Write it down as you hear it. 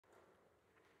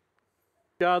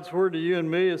God's word to you and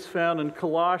me is found in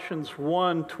Colossians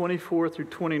 1, 24 through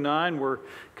 29. We're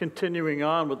continuing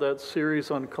on with that series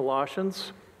on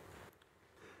Colossians.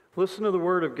 Listen to the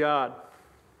word of God.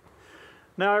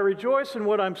 Now I rejoice in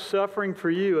what I'm suffering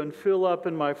for you and fill up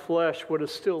in my flesh what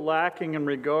is still lacking in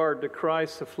regard to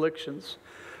Christ's afflictions,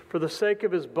 for the sake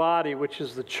of his body, which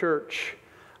is the church.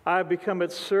 I have become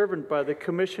its servant by the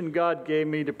commission God gave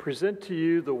me to present to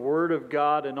you the word of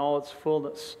God in all its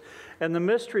fullness, and the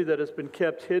mystery that has been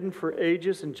kept hidden for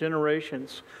ages and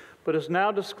generations, but is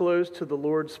now disclosed to the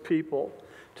Lord's people.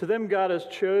 To them God has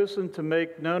chosen to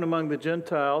make known among the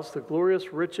Gentiles the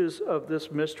glorious riches of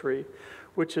this mystery,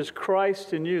 which is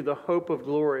Christ in you, the hope of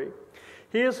glory.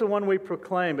 He is the one we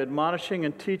proclaim, admonishing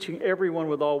and teaching everyone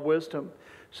with all wisdom,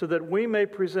 so that we may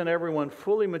present everyone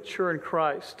fully mature in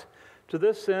Christ. To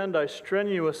this end I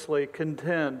strenuously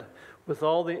contend with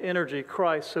all the energy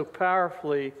Christ so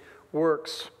powerfully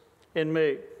works in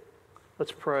me.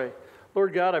 Let's pray.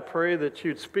 Lord God, I pray that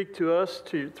you'd speak to us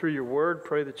through your word.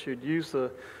 Pray that you'd use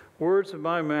the words of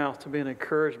my mouth to be an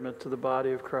encouragement to the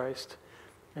body of Christ.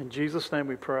 In Jesus' name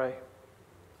we pray.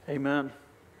 Amen.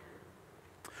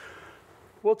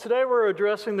 Well, today we're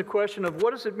addressing the question of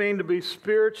what does it mean to be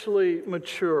spiritually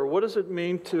mature? What does it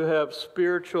mean to have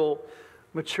spiritual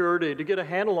maturity? To get a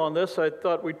handle on this, I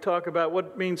thought we'd talk about what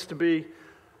it means to be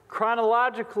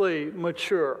chronologically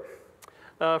mature.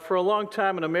 For a long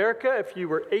time in America, if you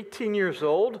were 18 years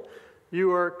old, you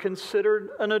were considered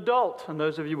an adult. And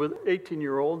those of you with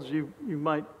 18-year-olds, you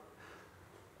may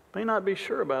not be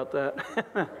sure about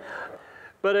that.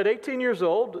 But at 18 years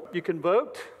old, you can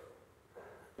vote.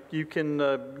 You can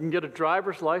get a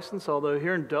driver's license, although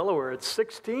here in Delaware, at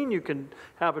 16, you can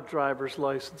have a driver's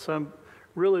license. I'm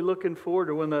really looking forward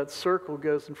to when that circle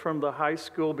goes in front of the high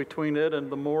school between it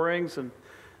and the moorings and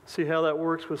see how that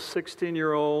works with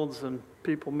 16-year-olds and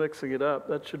people mixing it up.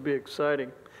 That should be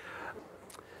exciting.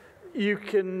 You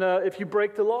can, if you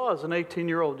break the law as an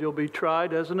 18-year-old, you'll be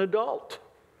tried as an adult.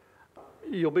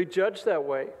 You'll be judged that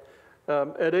way.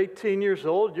 At 18 years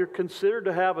old, you're considered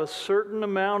to have a certain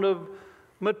amount of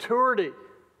maturity,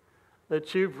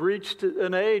 that you've reached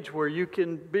an age where you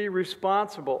can be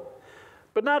responsible.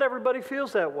 But not everybody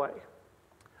feels that way.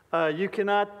 You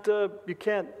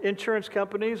can't, insurance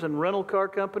companies and rental car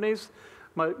companies,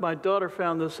 my daughter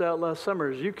found this out last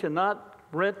summer, is you cannot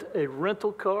rent a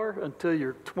rental car until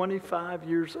you're 25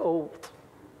 years old.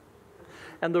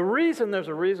 And there's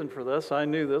a reason for this, I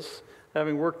knew this,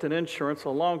 having worked in insurance a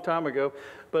long time ago,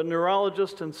 but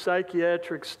neurologists and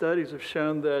psychiatric studies have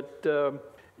shown that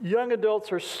young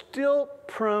adults are still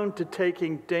prone to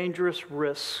taking dangerous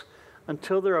risks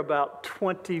until they're about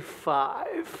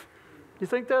 25. You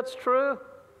think that's true?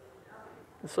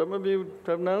 Some of you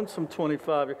have known some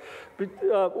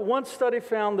 25-year. One study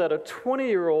found that a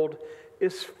 20-year-old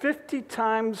is 50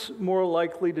 times more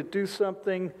likely to do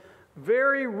something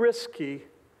very risky,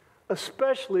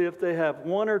 especially if they have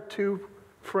one or two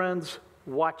friends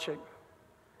watching.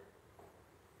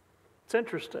 It's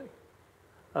interesting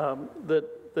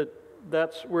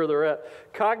that's where they're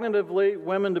at. Cognitively,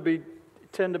 women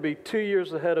tend to be 2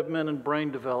 years ahead of men in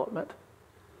brain development.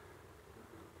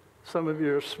 Some of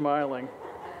you are smiling.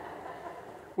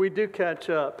 We do catch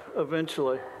up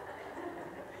eventually.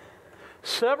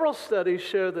 Several studies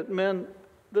show that men,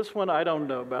 this one I don't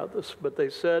know about this, but they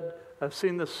said, I've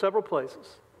seen this several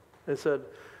places. They said,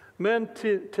 men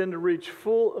tend to reach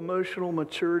full emotional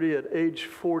maturity at age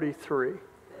 43. Do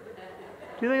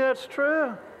you think that's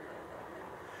true?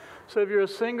 So if you're a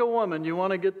single woman, you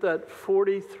want to get that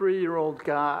 43-year-old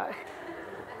guy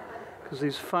because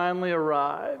he's finally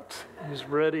arrived. He's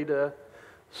ready to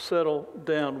settle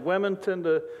down. Women tend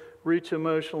to reach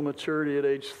emotional maturity at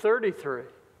age 33.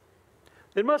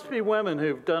 It must be women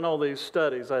who've done all these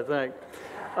studies, I think.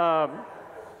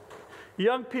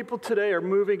 Young people today are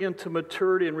moving into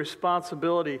maturity and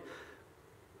responsibility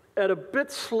at a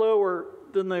bit slower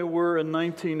than they were in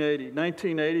 1980.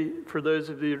 1980, for those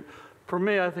of you, for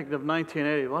me, I think of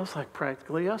 1980, well, it's like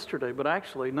practically yesterday, but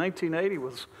actually 1980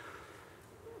 was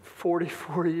 40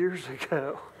 years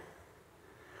ago.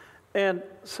 And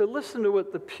so listen to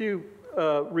what the Pew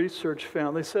research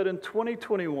found. They said in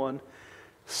 2021,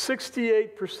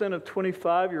 68% of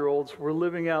 25-year-olds were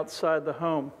living outside the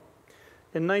home.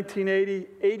 In 1980,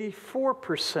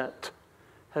 84%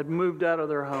 had moved out of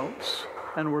their homes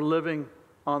and were living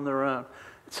on their own.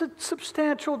 It's a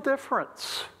substantial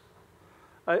difference.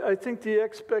 I think the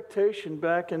expectation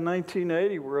back in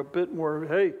 1980 were a bit more,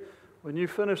 hey, when you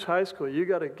finish high school, you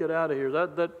got to get out of here.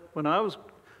 That when I was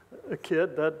a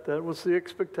kid, that was the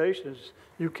expectation. Is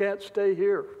you can't stay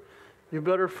here. You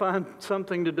better find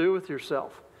something to do with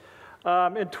yourself.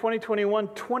 In 2021,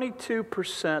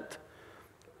 22%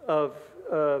 of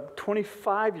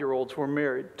 25-year-olds were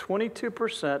married.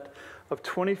 22% of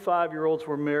 25-year-olds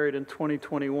were married in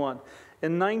 2021.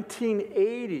 In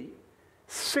 1980,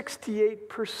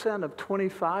 68% of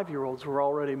 25-year-olds were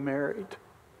already married.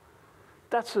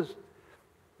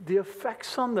 The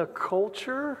effects on the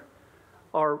culture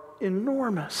are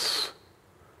enormous.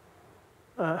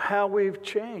 How we've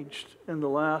changed in the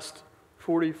last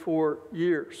 44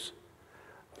 years.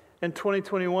 In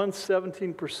 2021,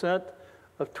 17%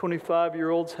 of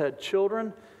 25-year-olds had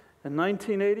children. In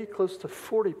 1980, close to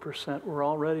 40% were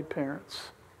already parents.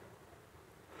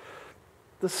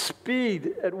 The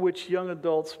speed at which young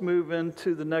adults move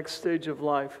into the next stage of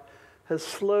life has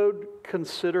slowed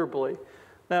considerably.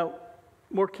 Now,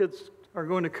 more kids are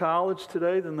going to college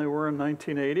today than they were in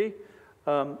 1980.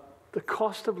 The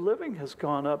cost of living has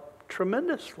gone up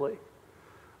tremendously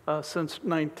since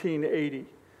 1980.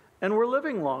 And we're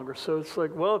living longer, so it's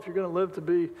like, well, if you're going to live to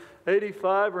be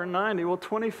 85 or 90, well,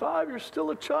 25, you're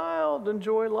still a child.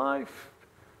 Enjoy life.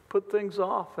 Put things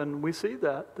off. And we see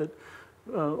that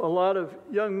a lot of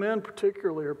young men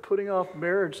particularly are putting off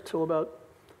marriage till about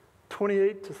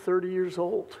 28 to 30 years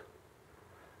old.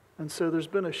 And so there's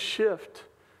been a shift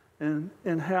in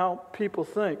how people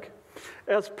think.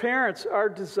 As parents, our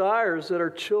desire is that our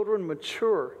children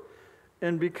mature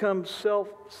and become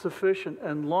self-sufficient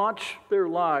and launch their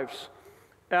lives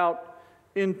out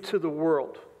into the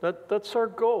world. That's our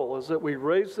goal, is that we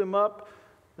raise them up.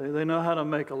 They know how to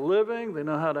make a living. They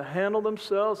know how to handle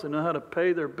themselves. They know how to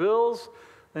pay their bills.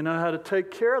 They know how to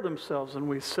take care of themselves, and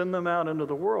we send them out into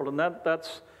the world. And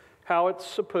that's how it's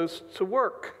supposed to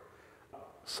work.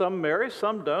 Some marry,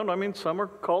 some don't. I mean, some are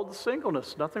called to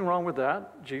singleness. Nothing wrong with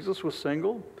that. Jesus was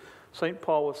single. St.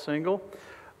 Paul was single.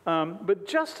 But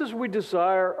just as we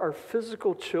desire our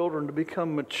physical children to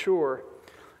become mature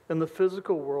in the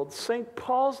physical world, St.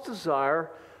 Paul's desire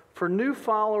for new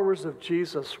followers of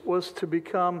Jesus was to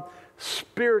become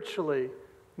spiritually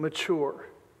mature.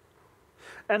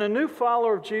 And a new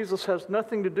follower of Jesus has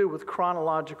nothing to do with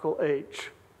chronological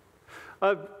age.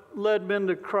 I've led men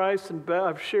to Christ, and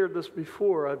I've shared this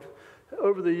before.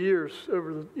 Over the years,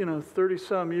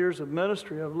 30-some years of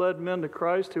ministry, I've led men to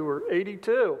Christ who were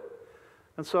 82.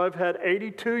 And so I've had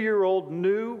 82-year-old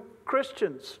new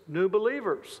Christians, new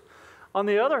believers. On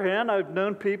the other hand, I've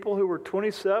known people who were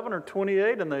 27 or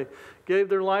 28, and they gave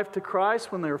their life to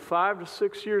Christ when they were 5 to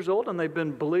 6 years old, and they've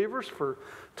been believers for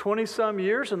 20-some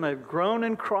years, and they've grown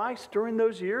in Christ during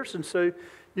those years. And so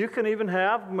you can even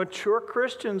have mature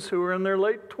Christians who are in their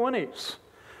late 20s.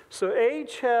 So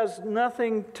age has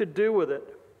nothing to do with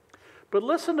it. But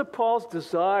listen to Paul's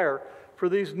desire for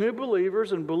these new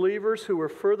believers and believers who were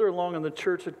further along in the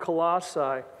church at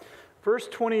Colossae. Verse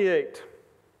 28,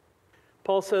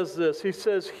 Paul says this. He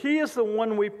says, "He is the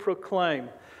one we proclaim,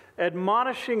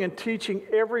 admonishing and teaching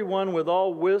everyone with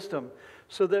all wisdom,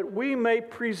 so that we may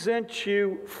present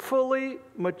you fully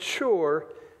mature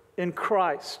in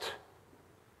Christ."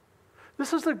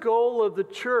 This is the goal of the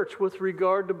church with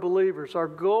regard to believers. Our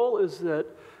goal is that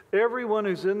everyone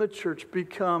who's in the church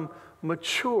become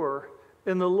mature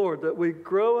in the Lord, that we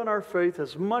grow in our faith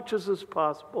as much as is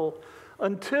possible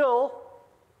until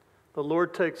the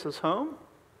Lord takes us home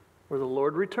or the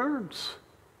Lord returns.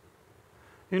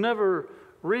 You never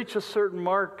reach a certain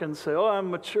mark and say, oh,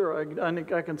 I'm mature.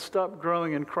 I can stop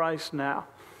growing in Christ now.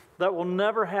 That will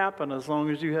never happen as long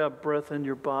as you have breath in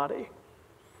your body.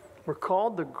 We're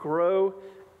called to grow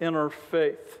in our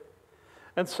faith.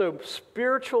 And so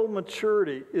spiritual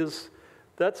maturity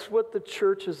that's what the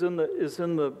church is in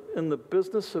the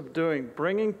business of doing,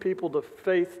 bringing people to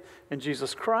faith in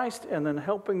Jesus Christ and then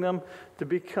helping them to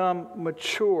become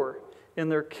mature in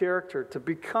their character, to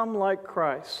become like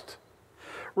Christ.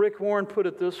 Rick Warren put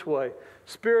it this way: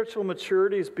 spiritual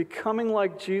maturity is becoming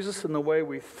like Jesus in the way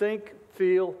we think,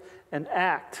 feel, and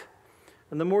act.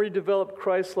 And the more you develop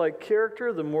Christ-like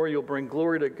character, the more you'll bring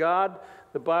glory to God.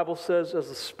 The Bible says, as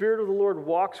the Spirit of the Lord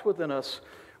walks within us,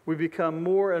 we become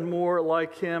more and more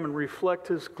like Him and reflect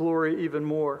His glory even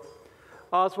more.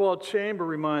 Oswald Chamber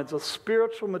reminds us,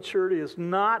 spiritual maturity is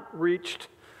not reached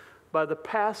by the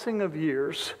passing of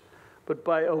years, but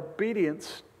by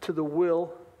obedience to the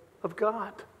will of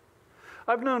God.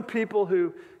 I've known people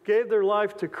who gave their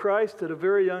life to Christ at a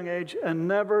very young age and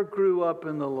never grew up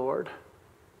in the Lord.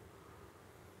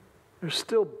 They're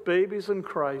still babies in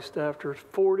Christ after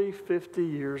 40, 50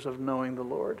 years of knowing the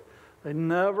Lord. They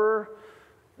never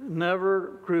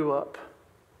grew up.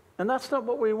 And that's not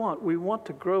what we want. We want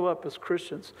to grow up as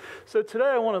Christians. So today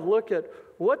I want to look at,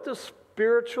 what does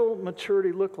spiritual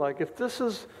maturity look like? If this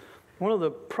is one of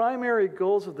the primary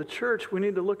goals of the church, we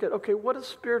need to look at, okay, what does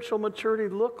spiritual maturity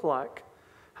look like?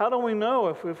 How do we know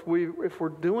if we're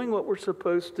doing what we're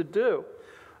supposed to do?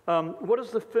 What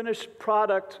does the finished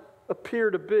product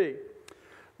appear to be?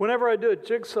 Whenever I do a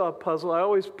jigsaw puzzle, I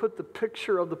always put the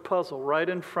picture of the puzzle right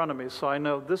in front of me so I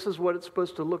know this is what it's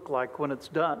supposed to look like when it's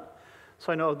done.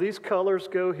 So I know these colors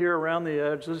go here around the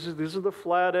edge. These are the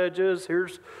flat edges.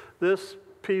 Here's this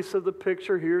piece of the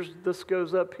picture. This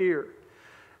goes up here.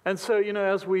 And so,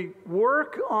 as we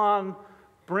work on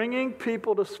bringing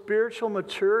people to spiritual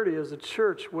maturity as a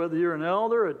church, whether you're an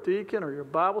elder, a deacon, or you're a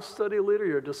Bible study leader,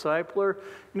 you're a discipler,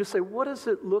 you say, what does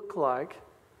it look like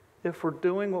if we're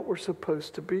doing what we're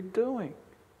supposed to be doing?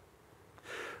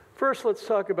 First, let's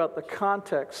talk about the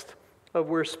context of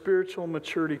where spiritual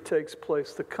maturity takes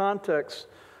place, the context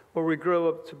where we grow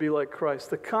up to be like Christ.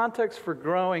 The context for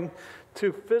growing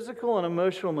to physical and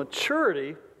emotional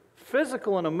maturity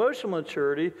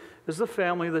is the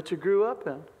family that you grew up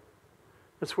in.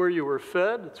 It's where you were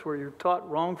fed. It's where you're taught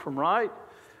wrong from right.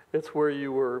 It's where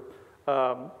you were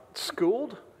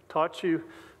schooled,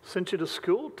 sent you to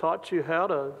school, taught you how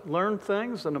to learn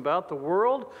things and about the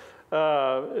world.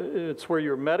 It's where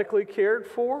you're medically cared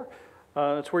for.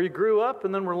 It's where you grew up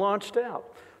and then were launched out.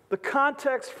 The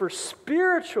context for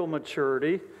spiritual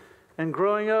maturity and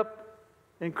growing up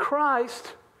in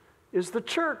Christ is the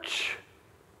church.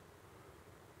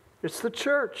 It's the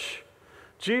church.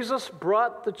 Jesus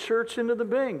brought the church into the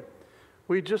being.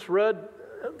 We just read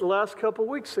the last couple of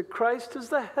weeks that Christ is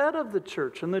the head of the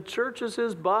church, and the church is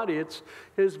his body. It's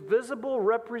his visible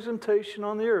representation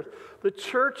on the earth. The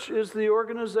church is the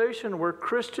organization where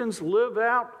Christians live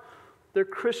out their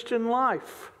Christian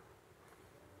life.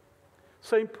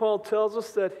 St. Paul tells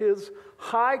us that his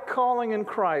high calling in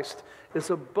Christ is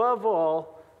above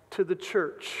all to the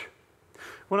church.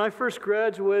 When I first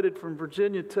graduated from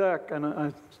Virginia Tech and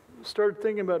I started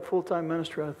thinking about full-time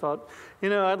ministry, I thought,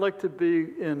 I'd like to be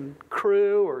in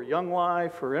Cru or Young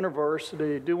Life or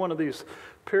InterVarsity, do one of these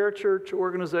parachurch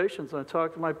organizations. And I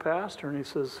talked to my pastor, and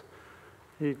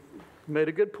he made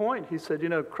a good point. He said,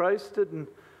 Christ didn't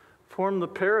form the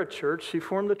parachurch, he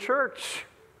formed the church.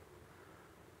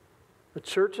 The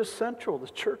church is central. The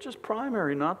church is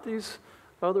primary, not these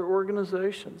other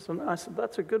organizations. And I said,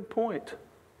 that's a good point.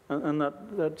 And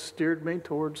that steered me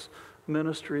towards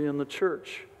ministry in the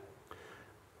church.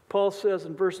 Paul says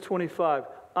in verse 25,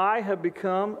 I have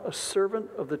become a servant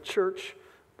of the church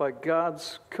by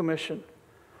God's commission.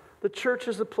 The church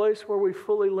is the place where we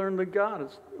fully learn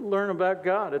about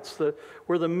God. It's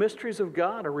where the mysteries of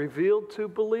God are revealed to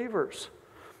believers.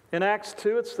 In Acts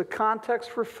 2, it's the context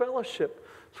for fellowship.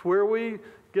 It's where we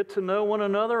get to know one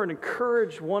another and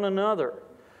encourage one another.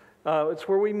 It's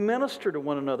where we minister to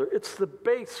one another. It's the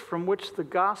base from which the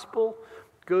gospel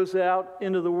goes out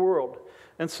into the world.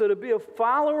 And so to be a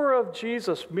follower of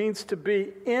Jesus means to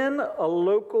be in a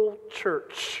local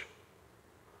church.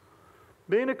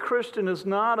 Being a Christian is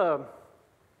not a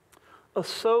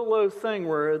solo thing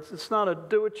where it's not a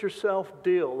do-it-yourself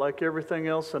deal like everything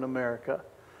else in America.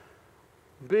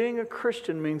 Being a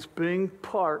Christian means being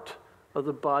part of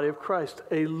the body of Christ,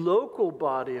 a local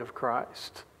body of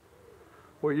Christ,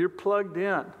 where you're plugged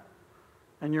in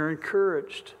and you're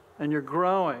encouraged and you're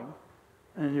growing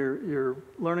and you're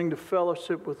learning to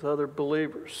fellowship with other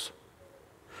believers.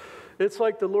 It's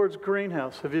like the Lord's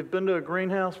greenhouse. Have you been to a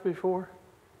greenhouse before?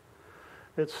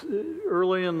 It's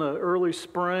early in the early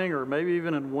spring or maybe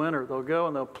even in winter. They'll go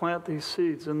and they'll plant these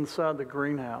seeds inside the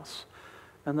greenhouse.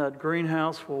 And that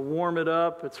greenhouse will warm it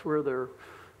up. It's where they're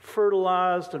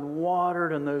fertilized and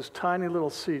watered, and those tiny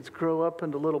little seeds grow up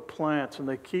into little plants, and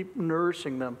they keep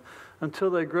nourishing them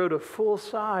until they grow to full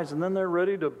size, and then they're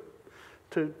ready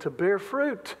to bear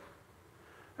fruit.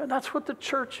 And that's what the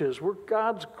church is. We're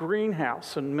God's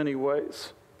greenhouse in many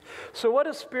ways. So what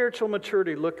does spiritual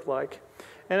maturity look like?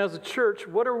 And as a church,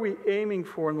 what are we aiming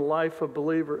for in the life of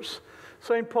believers?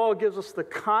 St. Paul gives us the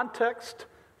context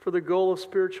for the goal of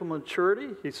spiritual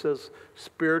maturity. He says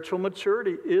spiritual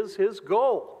maturity is his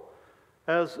goal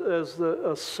as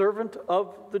a servant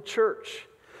of the church.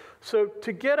 So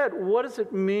to get at what does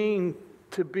it mean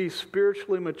to be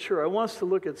spiritually mature, I want us to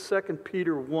look at 2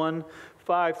 Peter 1,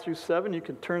 5 through 7. You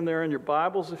can turn there in your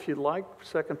Bibles if you'd like,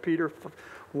 2 Peter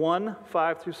 1,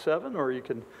 5 through 7, or you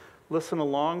can listen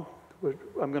along.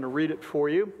 I'm going to read it for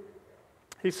you.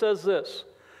 He says this,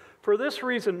 for this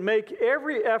reason, make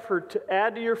every effort to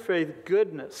add to your faith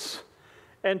goodness,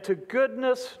 and to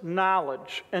goodness,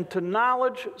 knowledge, and to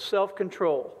knowledge,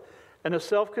 self-control, and to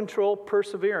self-control,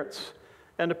 perseverance,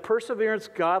 and to perseverance,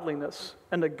 godliness,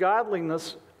 and to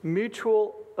godliness,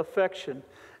 mutual affection,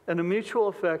 and to mutual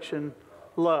affection,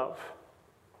 love.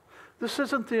 This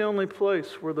isn't the only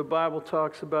place where the Bible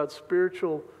talks about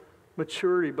spiritual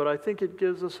maturity, but I think it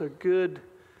gives us a good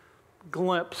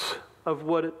glimpse of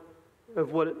what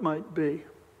it might be.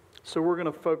 So we're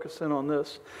going to focus in on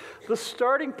this. The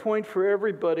starting point for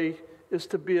everybody is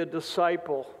to be a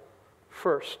disciple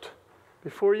first.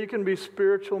 Before you can be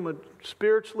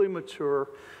spiritually mature,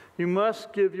 you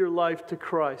must give your life to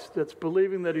Christ. That's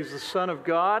believing that He's the Son of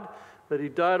God, that He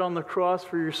died on the cross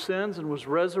for your sins and was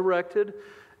resurrected,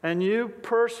 and you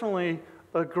personally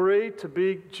agree to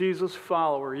be Jesus'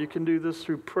 follower. You can do this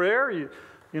through prayer. You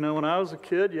know, when I was a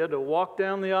kid, you had to walk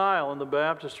down the aisle in the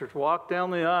Baptist church, walk down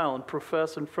the aisle and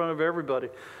profess in front of everybody.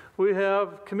 We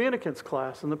have communicants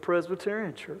class in the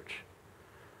Presbyterian church.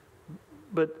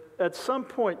 But at some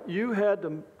point, you had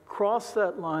to cross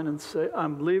that line and say,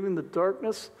 I'm leaving the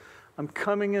darkness, I'm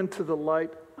coming into the light,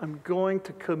 I'm going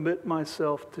to commit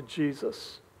myself to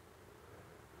Jesus.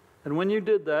 And when you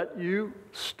did that, you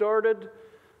started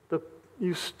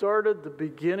the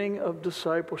beginning of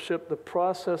discipleship, the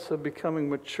process of becoming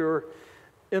mature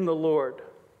in the Lord.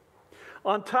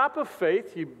 On top of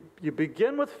faith, you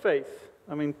begin with faith.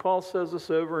 I mean, Paul says this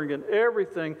over again.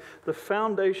 Everything, the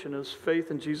foundation is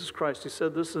faith in Jesus Christ. He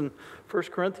said this in 1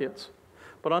 Corinthians.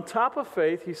 But on top of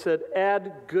faith, he said,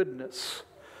 add goodness.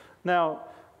 Now,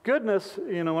 goodness,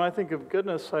 when I think of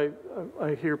goodness,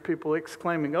 I hear people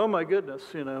exclaiming, oh my goodness,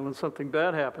 when something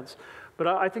bad happens. But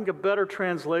I think a better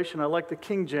translation, I like the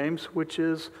King James, which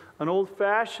is an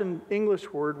old-fashioned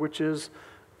English word, which is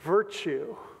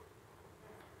virtue.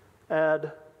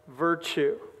 Add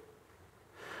virtue.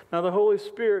 Now, the Holy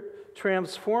Spirit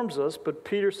transforms us, but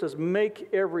Peter says, make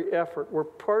every effort. We're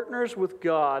partners with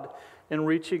God in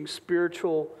reaching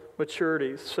spiritual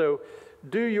maturity. So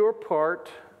do your part,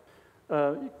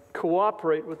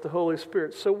 cooperate with the Holy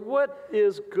Spirit. So what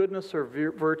is goodness or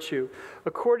virtue?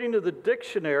 According to the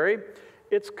dictionary,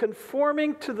 it's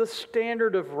conforming to the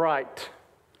standard of right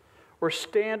or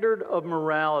standard of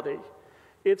morality.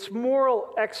 It's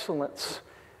moral excellence.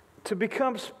 To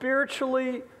become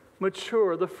spiritually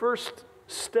mature, the first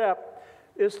step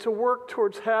is to work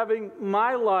towards having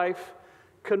my life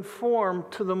conform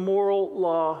to the moral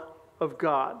law of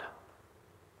God.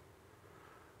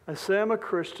 I say I'm a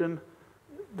Christian,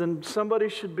 then somebody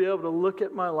should be able to look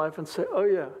at my life and say, oh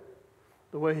yeah,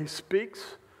 the way he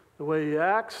speaks, the way he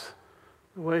acts,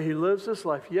 the way he lives his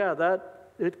life, yeah,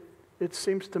 it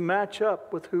seems to match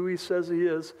up with who he says he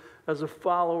is as a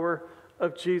follower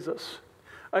of Jesus.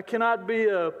 I cannot be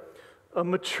a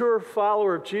mature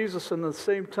follower of Jesus and at the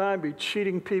same time be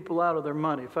cheating people out of their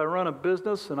money. If I run a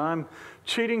business and I'm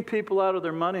cheating people out of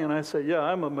their money and I say, yeah,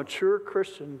 I'm a mature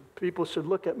Christian, people should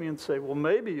look at me and say, well,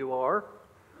 maybe you are.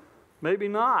 Maybe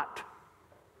not.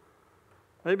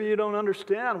 Maybe you don't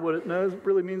understand what it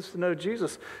really means to know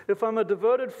Jesus. If I'm a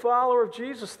devoted follower of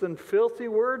Jesus, then filthy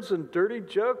words and dirty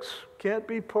jokes can't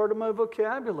be part of my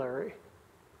vocabulary.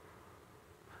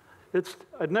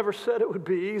 I'd never said it would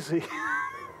be easy.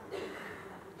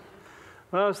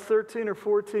 When I was 13 or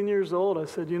 14 years old, I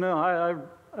said, I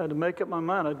had to make up my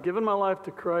mind. I'd given my life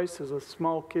to Christ as a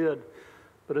small kid.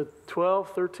 But at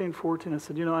 12, 13, 14, I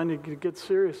said, I need to get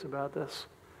serious about this.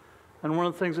 And one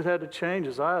of the things that had to change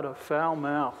is I had a foul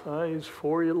mouth. I used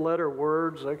 4-letter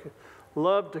words. I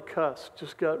loved to cuss.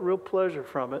 Just got real pleasure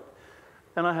from it.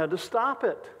 And I had to stop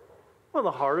it. One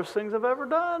of the hardest things I've ever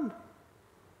done.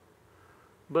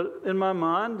 But in my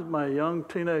mind, my young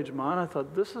teenage mind, I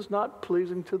thought, this is not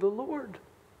pleasing to the Lord.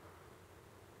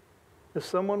 If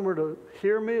someone were to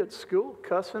hear me at school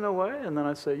cussing away, and then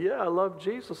I say, yeah, I love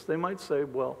Jesus, they might say,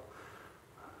 well,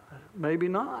 maybe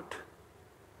not.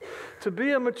 To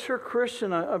be a mature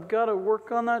Christian, I've got to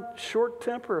work on that short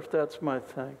temper if that's my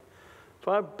thing. If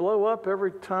I blow up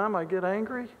every time I get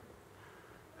angry,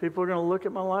 people are going to look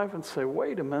at my life and say,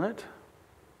 wait a minute.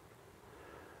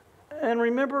 And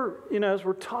remember, as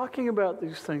we're talking about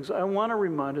these things, I want to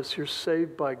remind us you're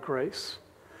saved by grace.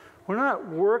 We're not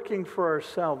working for our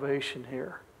salvation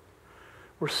here.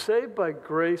 We're saved by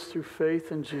grace through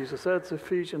faith in Jesus. That's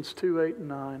Ephesians 2:8 and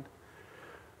 9.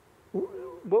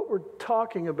 What we're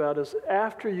talking about is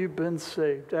after you've been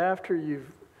saved, after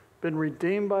you've been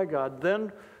redeemed by God,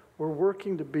 then we're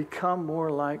working to become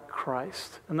more like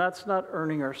Christ. And that's not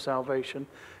earning our salvation.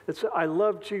 It's I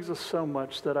love Jesus so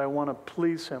much that I want to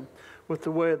please him with the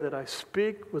way that I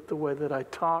speak, with the way that I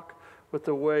talk, with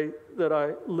the way that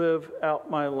I live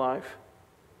out my life.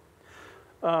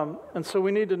 And so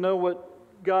we need to know what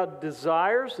God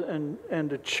desires and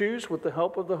to choose with the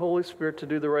help of the Holy Spirit to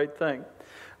do the right thing.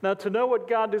 Now, to know what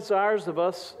God desires of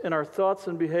us in our thoughts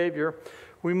and behavior,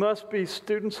 we must be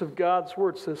students of God's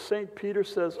Word. So St. Peter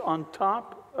says, on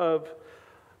top of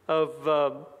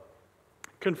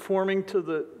Conforming to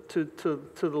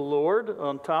the Lord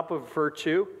on top of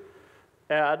virtue,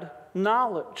 add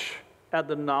knowledge. Add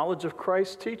the knowledge of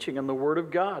Christ's teaching and the Word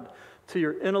of God to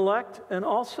your intellect and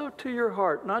also to your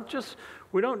heart.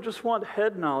 We don't just want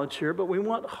head knowledge here, but we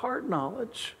want heart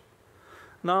knowledge.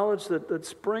 Knowledge that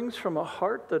springs from a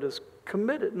heart that is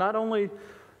committed, not only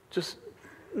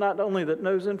that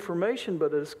knows information,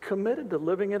 but is committed to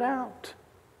living it out.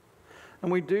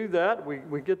 And we do that,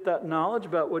 we get that knowledge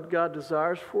about what God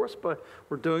desires for us, but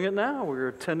we're doing it now. We're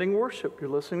attending worship, you're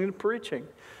listening to preaching,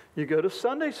 you go to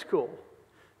Sunday school,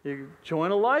 you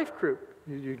join a life group,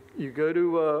 you go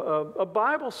to a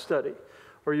Bible study,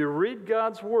 or you read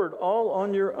God's Word all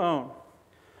on your own.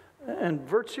 And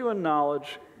virtue and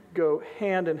knowledge go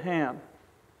hand in hand.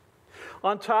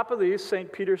 On top of these,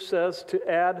 St. Peter says to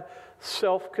add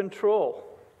self-control.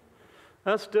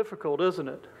 That's difficult, isn't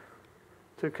it?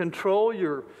 To control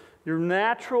your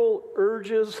natural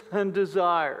urges and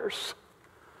desires.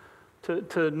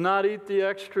 To not eat the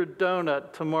extra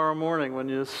donut tomorrow morning when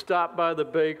you stop by the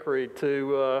bakery.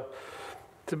 To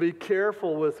be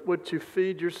careful with what you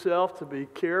feed yourself. To be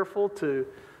careful to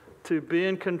be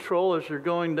in control as you're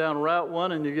going down Route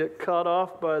 1 and you get cut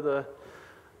off by the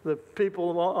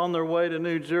people on their way to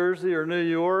New Jersey or New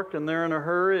York, and they're in a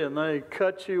hurry and they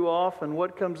cut you off, and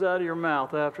what comes out of your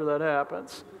mouth after that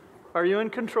happens? Are you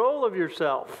in control of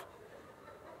yourself?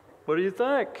 What do you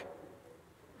think?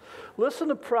 Listen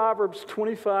to Proverbs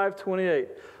 25:28.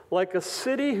 Like a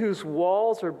city whose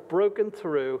walls are broken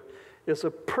through is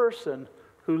a person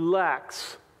who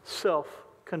lacks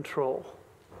self-control.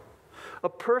 A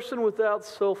person without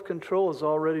self-control is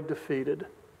already defeated.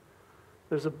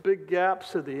 There's a big gap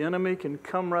so the enemy can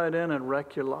come right in and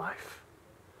wreck your life.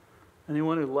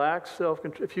 Anyone who lacks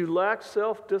self-control, if you lack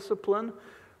self-discipline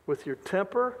with your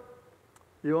temper,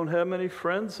 you won't have many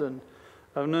friends. And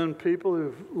I've known people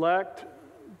who've lacked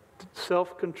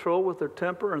self-control with their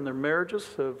temper, and their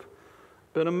marriages have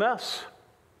been a mess.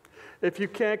 If you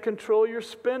can't control your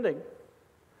spending,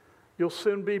 you'll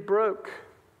soon be broke.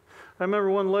 I remember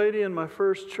one lady in my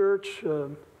first church,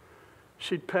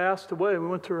 she'd passed away. We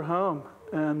went to her home,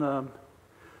 and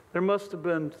there must have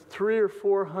been 300 or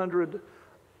 400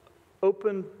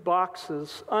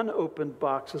 unopened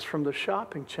boxes from the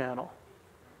shopping channel.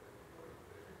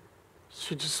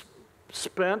 She just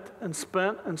spent and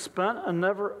spent and spent and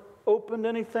never opened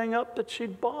anything up that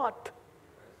she'd bought.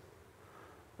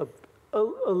 A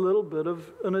little bit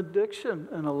of an addiction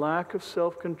and a lack of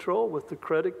self-control with the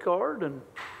credit card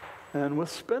and with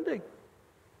spending.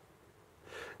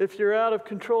 If you're out of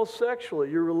control sexually,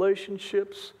 your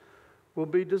relationships will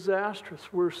be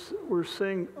disastrous. We're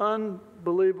seeing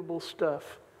unbelievable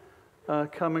stuff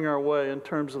coming our way in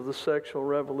terms of the sexual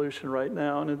revolution right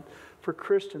now. And for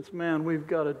Christians, man, we've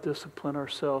got to discipline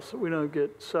ourselves so we don't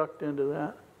get sucked into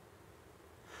that.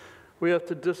 We have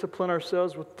to discipline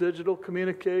ourselves with digital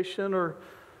communication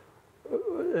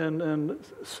and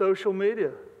social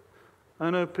media. I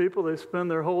know people, they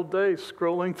spend their whole day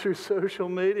scrolling through social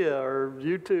media or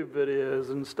YouTube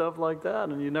videos and stuff like that,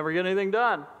 and you never get anything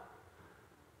done.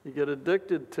 You get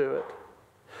addicted to it.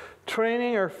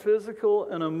 Training our physical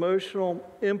and emotional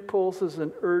impulses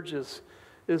and urges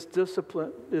is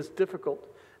difficult,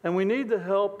 and we need the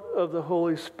help of the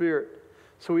Holy Spirit.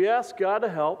 So we ask God to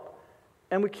help,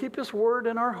 and we keep His Word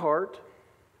in our heart,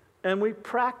 and we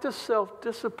practice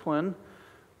self-discipline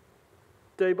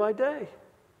day by day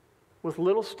with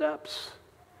little steps.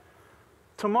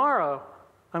 Tomorrow,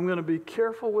 I'm going to be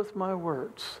careful with my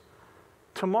words.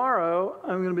 Tomorrow,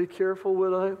 I'm going to be careful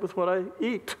with what I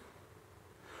eat.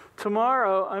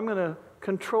 Tomorrow, I'm going to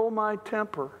control my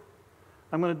temper.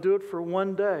 I'm going to do it for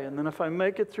one day, and then if I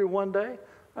make it through one day,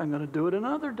 I'm going to do it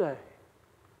another day.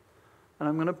 And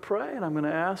I'm going to pray, and I'm going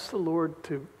to ask the Lord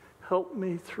to help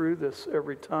me through this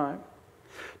every time.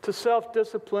 To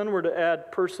self-discipline, we're to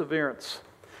add perseverance.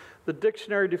 The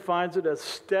dictionary defines it as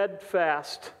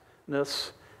steadfastness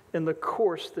in the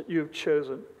course that you have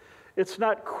chosen. It's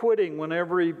not quitting when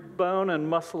every bone and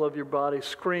muscle of your body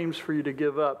screams for you to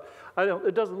give up.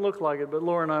 It doesn't look like it, but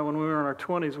Laura and I, when we were in our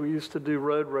 20s, we used to do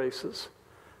road races.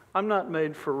 I'm not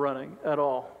made for running at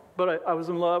all, but I was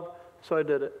in love, so I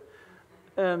did it.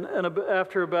 And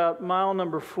after about mile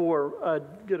number 4,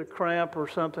 I'd get a cramp or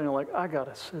something. I'm like, I got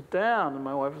to sit down. And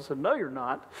my wife would say, no, you're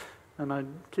not. And I'd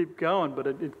keep going, but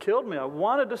it killed me. I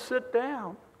wanted to sit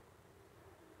down.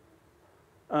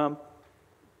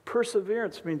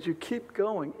 Perseverance means you keep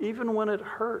going, even when it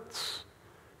hurts,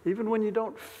 even when you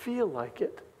don't feel like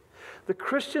it. The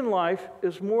Christian life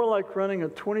is more like running a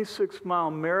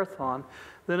 26-mile marathon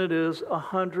than it is a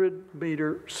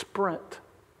 100-meter sprint.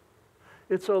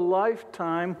 It's a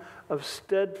lifetime of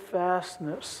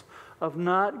steadfastness, of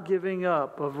not giving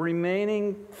up, of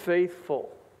remaining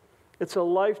faithful. It's a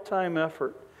lifetime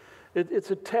effort.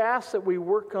 It's a task that we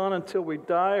work on until we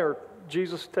die or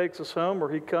Jesus takes us home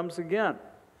or he comes again.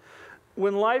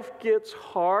 When life gets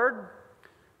hard,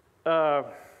 when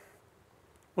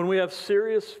we have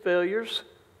serious failures,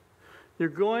 you're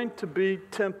going to be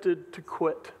tempted to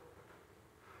quit.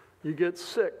 You get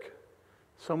sick.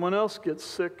 Someone else gets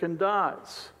sick and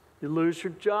dies. You lose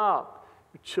your job.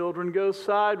 Your children go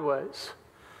sideways.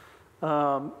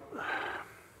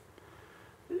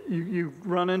 You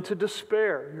run into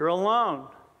despair. You're alone.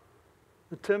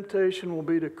 The temptation will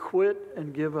be to quit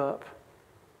and give up.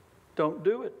 Don't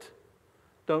do it.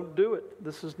 Don't do it.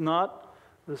 This is not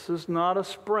a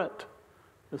sprint.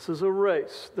 This is a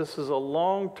race. This is a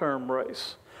long-term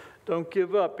race. Don't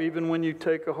give up even when you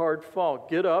take a hard fall.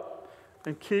 Get up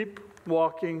and keep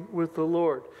walking with the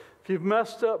Lord. If you've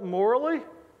messed up morally,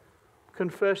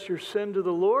 confess your sin to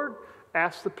the Lord.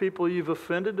 Ask the people you've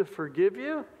offended to forgive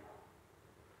you.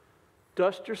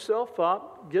 Dust yourself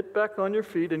up, get back on your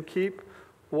feet, and keep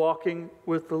walking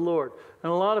with the Lord.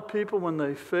 And a lot of people, when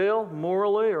they fail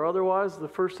morally or otherwise, the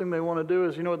first thing they want to do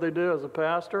is, you know what they do as a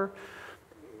pastor?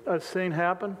 I've seen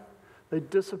happen. They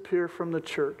disappear from the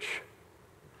church.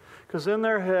 Because in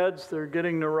their heads, they're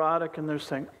getting neurotic and they're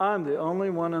saying, I'm the only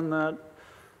one in that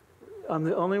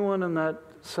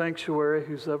sanctuary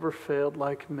who's ever failed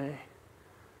like me.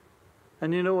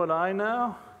 And you know what I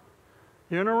know?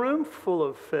 You're in a room full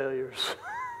of failures.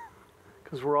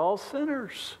 Because we're all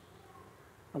sinners.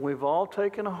 And we've all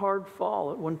taken a hard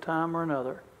fall at one time or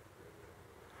another.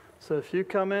 So if you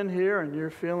come in here and you're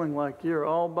feeling like you're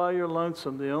all by your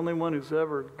lonesome, the only one who's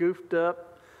ever goofed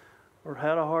up or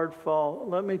had a hard fall,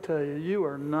 let me tell you, you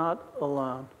are not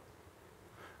alone.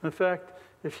 In fact,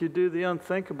 if you do the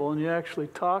unthinkable and you actually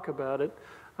talk about it,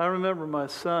 I remember my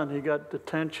son, he got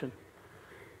detention.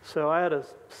 So I had a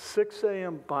 6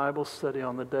 a.m. Bible study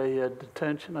on the day he had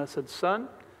detention. I said, son,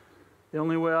 the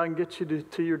only way I can get you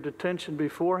to your detention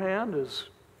beforehand is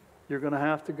you're going to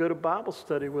have to go to Bible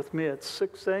study with me at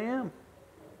 6 a.m.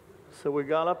 So we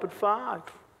got up at 5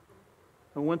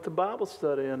 and went to Bible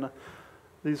study. And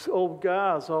these old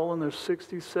guys, all in their 60s,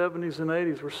 70s, and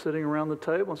 80s, were sitting around the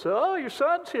table and said, oh, your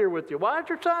son's here with you. Why is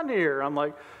your son here? I'm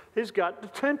like, he's got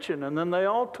detention. And then they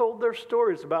all told their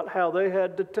stories about how they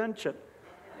had detention.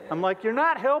 I'm like, you're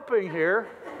not helping here.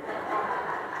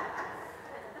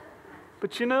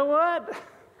 But you know what?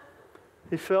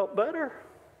 He felt better.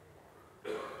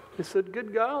 He said,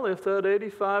 good golly, if that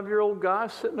 85-year-old guy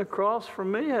sitting across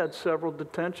from me had several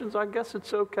detentions, I guess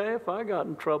it's okay if I got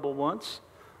in trouble once.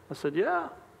 I said, yeah,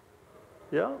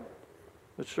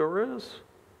 it sure is.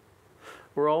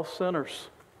 We're all sinners.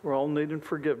 We're all needing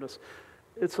forgiveness.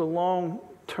 It's a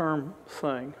long-term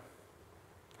thing.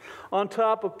 On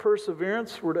top of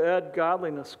perseverance, we're to add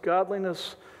godliness.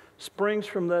 Godliness springs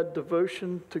from that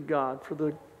devotion to God. For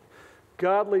the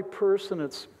godly person,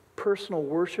 it's personal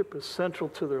worship is central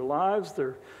to their lives.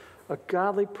 A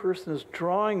godly person is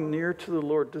drawing near to the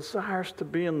Lord, desires to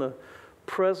be in the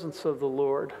presence of the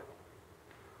Lord.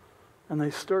 And they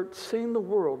start seeing the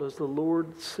world as the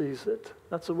Lord sees it.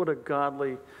 That's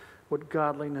what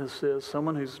godliness is.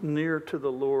 Someone who's near to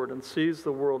the Lord and sees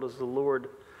the world as the Lord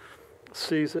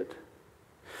sees it.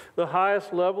 The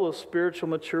highest level of spiritual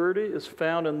maturity is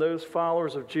found in those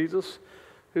followers of Jesus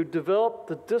who develop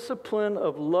the discipline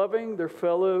of loving their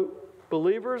fellow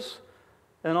believers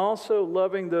and also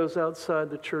loving those outside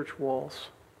the church walls.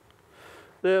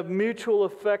 They have mutual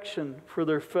affection for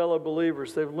their fellow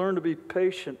believers. They've learned to be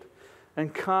patient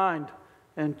and kind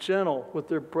and gentle with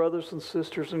their brothers and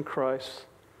sisters in Christ.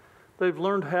 They've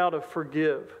learned how to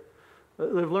forgive.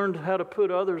 They've learned how to put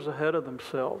others ahead of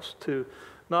themselves, to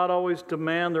not always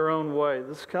demand their own way.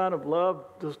 This kind of love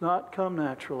does not come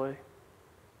naturally.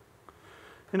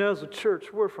 You know, as a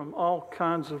church, we're from all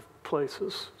kinds of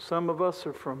places. Some of us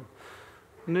are from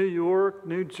New York,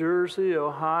 New Jersey,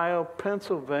 Ohio,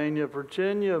 Pennsylvania,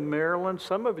 Virginia, Maryland.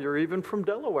 Some of you are even from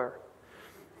Delaware.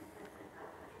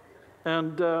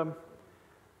 And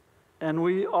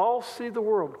we all see the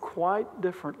world quite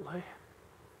differently.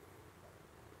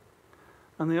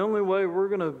 And the only way we're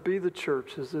going to be the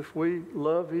church is if we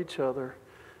love each other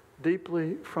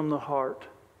deeply from the heart.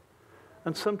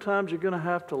 And sometimes you're going to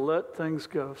have to let things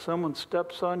go. If someone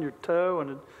steps on your toe, and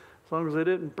as long as they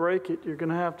didn't break it, you're going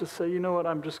to have to say, you know what,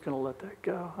 I'm just going to let that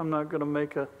go. I'm not going to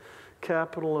make a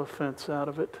capital offense out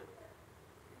of it.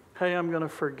 Hey, I'm going to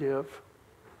forgive.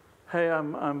 Hey,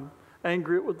 I'm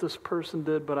angry at what this person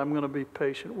did, but I'm going to be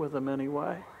patient with them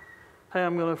anyway. Hey,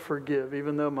 I'm going to forgive,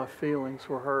 even though my feelings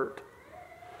were hurt.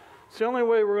 It's the only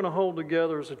way we're going to hold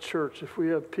together as a church, if we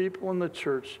have people in the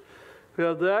church who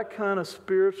have that kind of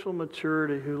spiritual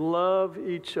maturity, who love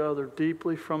each other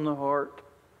deeply from the heart,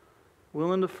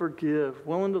 willing to forgive,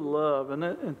 willing to love.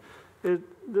 And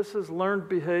this is learned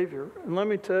behavior. And let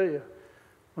me tell you,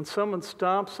 when someone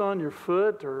stomps on your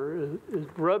foot or it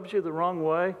rubs you the wrong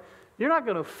way, you're not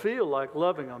going to feel like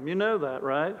loving them. You know that,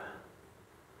 right?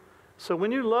 So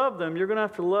when you love them, you're going to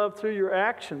have to love through your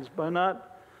actions by not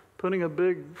putting a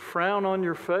big frown on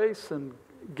your face and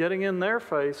getting in their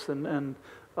face and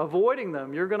avoiding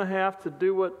them. You're going to have to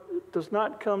do what does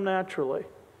not come naturally,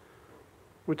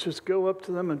 which is go up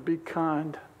to them and be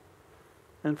kind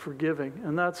and forgiving.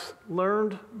 And that's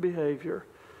learned behavior.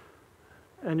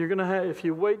 And you're going to have, if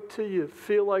you wait till you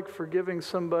feel like forgiving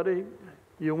somebody,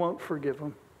 you won't forgive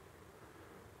them.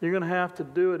 You're going to have to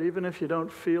do it even if you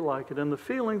don't feel like it. And the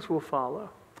feelings will follow.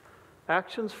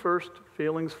 Actions first,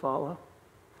 feelings follow.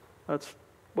 That's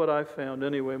what I found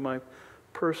anyway, my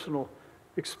personal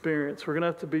experience. We're going to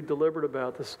have to be deliberate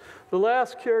about this. The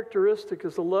last characteristic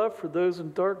is the love for those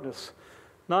in darkness.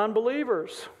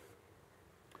 Non-believers.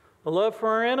 A love for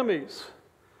our enemies.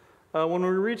 When we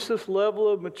reach this level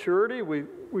of maturity,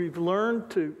 we've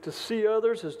learned to see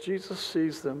others as Jesus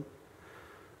sees them.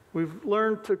 We've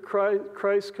learned to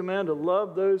Christ's command to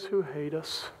love those who hate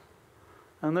us.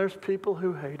 And there's people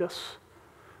who hate us.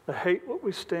 They hate what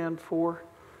we stand for.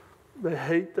 They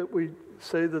hate that we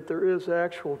say that there is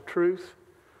actual truth.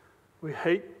 We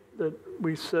hate that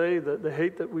we say that they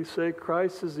hate that we say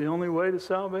Christ is the only way to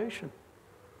salvation.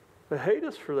 They hate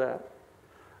us for that.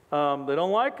 They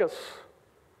don't like us.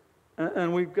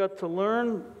 And we've got to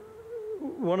learn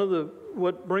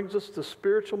what brings us to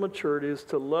spiritual maturity is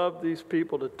to love these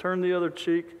people, to turn the other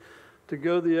cheek, to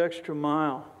go the extra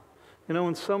mile. You know,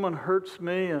 when someone hurts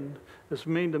me and is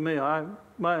mean to me,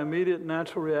 my immediate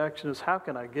natural reaction is, how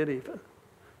can I get even?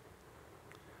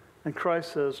 And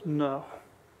Christ says, no.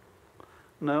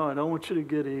 No, I don't want you to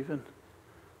get even.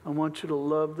 I want you to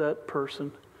love that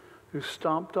person who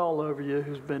stomped all over you,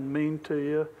 who's been mean to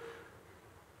you.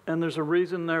 And there's a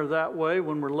reason they're that way.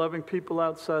 When we're loving people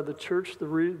outside the church,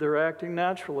 they're acting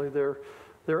naturally.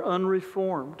 They're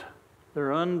unreformed.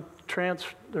 They're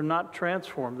not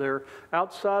transformed. They're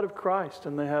outside of Christ,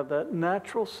 and they have that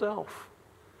natural self.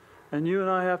 And you and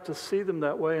I have to see them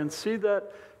that way and see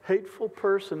that hateful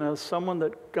person as someone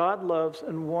that God loves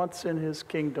and wants in his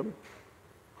kingdom.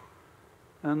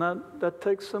 And that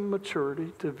takes some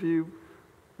maturity to view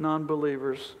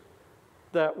non-believers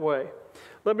that way.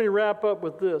 Let me wrap up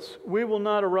with this. We will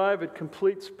not arrive at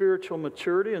complete spiritual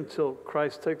maturity until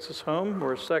Christ takes us home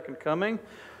or a second coming.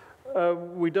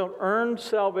 We don't earn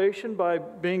salvation by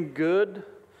being good.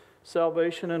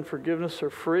 Salvation and forgiveness are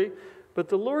free. But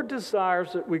the Lord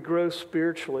desires that we grow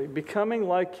spiritually, becoming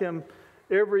like Him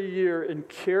every year in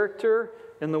character,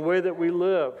 in the way that we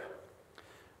live.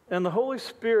 And the Holy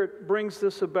Spirit brings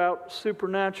this about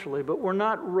supernaturally, but we're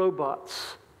not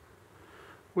robots.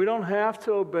 We don't have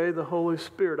to obey the Holy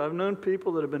Spirit. I've known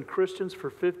people that have been Christians for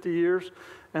 50 years,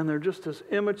 and they're just as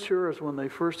immature as when they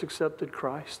first accepted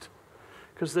Christ.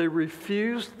 Because they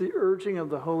refused the urging of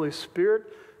the Holy Spirit.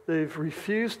 They've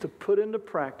refused to put into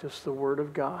practice the Word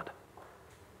of God.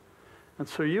 And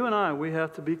so you and I, we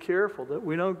have to be careful that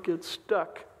we don't get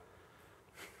stuck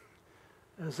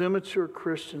as immature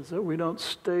Christians, that we don't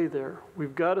stay there.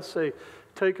 We've got to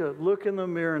take a look in the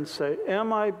mirror and say,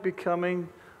 am I becoming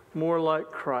more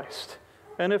like Christ?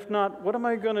 And if not, what am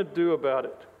I going to do about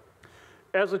it?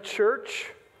 As a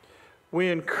church, we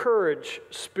encourage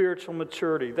spiritual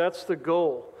maturity. That's the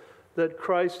goal that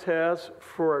Christ has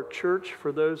for our church,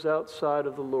 for those outside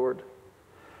of the Lord.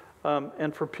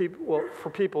 And for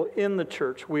people in the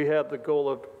church, we have the goal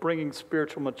of bringing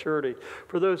spiritual maturity.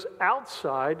 For those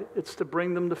outside, it's to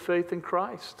bring them to faith in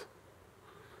Christ.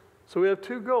 So we have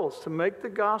two goals: to make the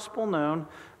gospel known,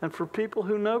 and for people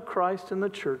who know Christ in the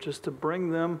church is to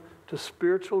bring them to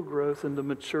spiritual growth and to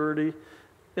maturity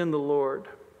in the Lord.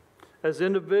 As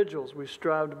individuals, we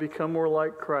strive to become more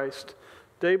like Christ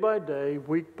day by day,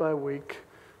 week by week,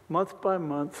 month by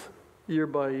month, year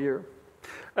by year.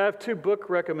 I have two book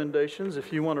recommendations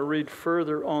if you want to read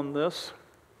further on this.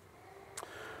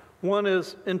 One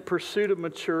is In Pursuit of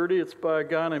Maturity. It's by a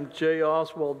guy named J.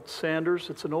 Oswald Sanders.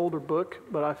 It's an older book,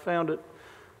 but I found it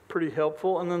pretty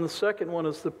helpful. And then the second one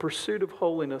is The Pursuit of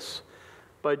Holiness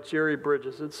by Jerry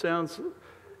Bridges. It sounds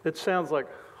like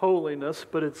holiness,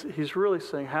 but he's really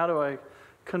saying, how do I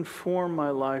conform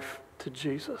my life to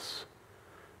Jesus?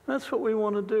 That's what we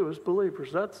want to do as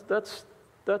believers. That's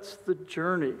the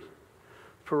journey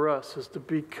for us, is to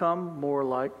become more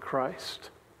like Christ.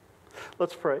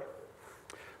 Let's pray.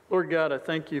 Lord God, I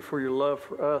thank you for your love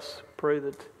for us. Pray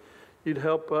that you'd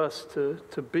help us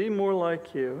to be more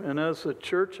like you. And as a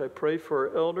church, I pray for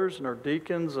our elders and our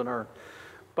deacons and our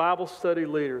Bible study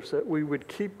leaders that we would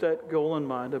keep that goal in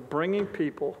mind of bringing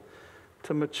people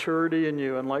to maturity in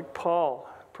you. And like Paul,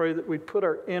 I pray that we'd put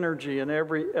our energy and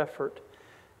every effort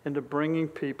into bringing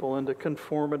people into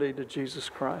conformity to Jesus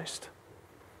Christ.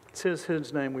 It's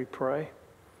His name we pray.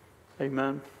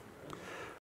 Amen.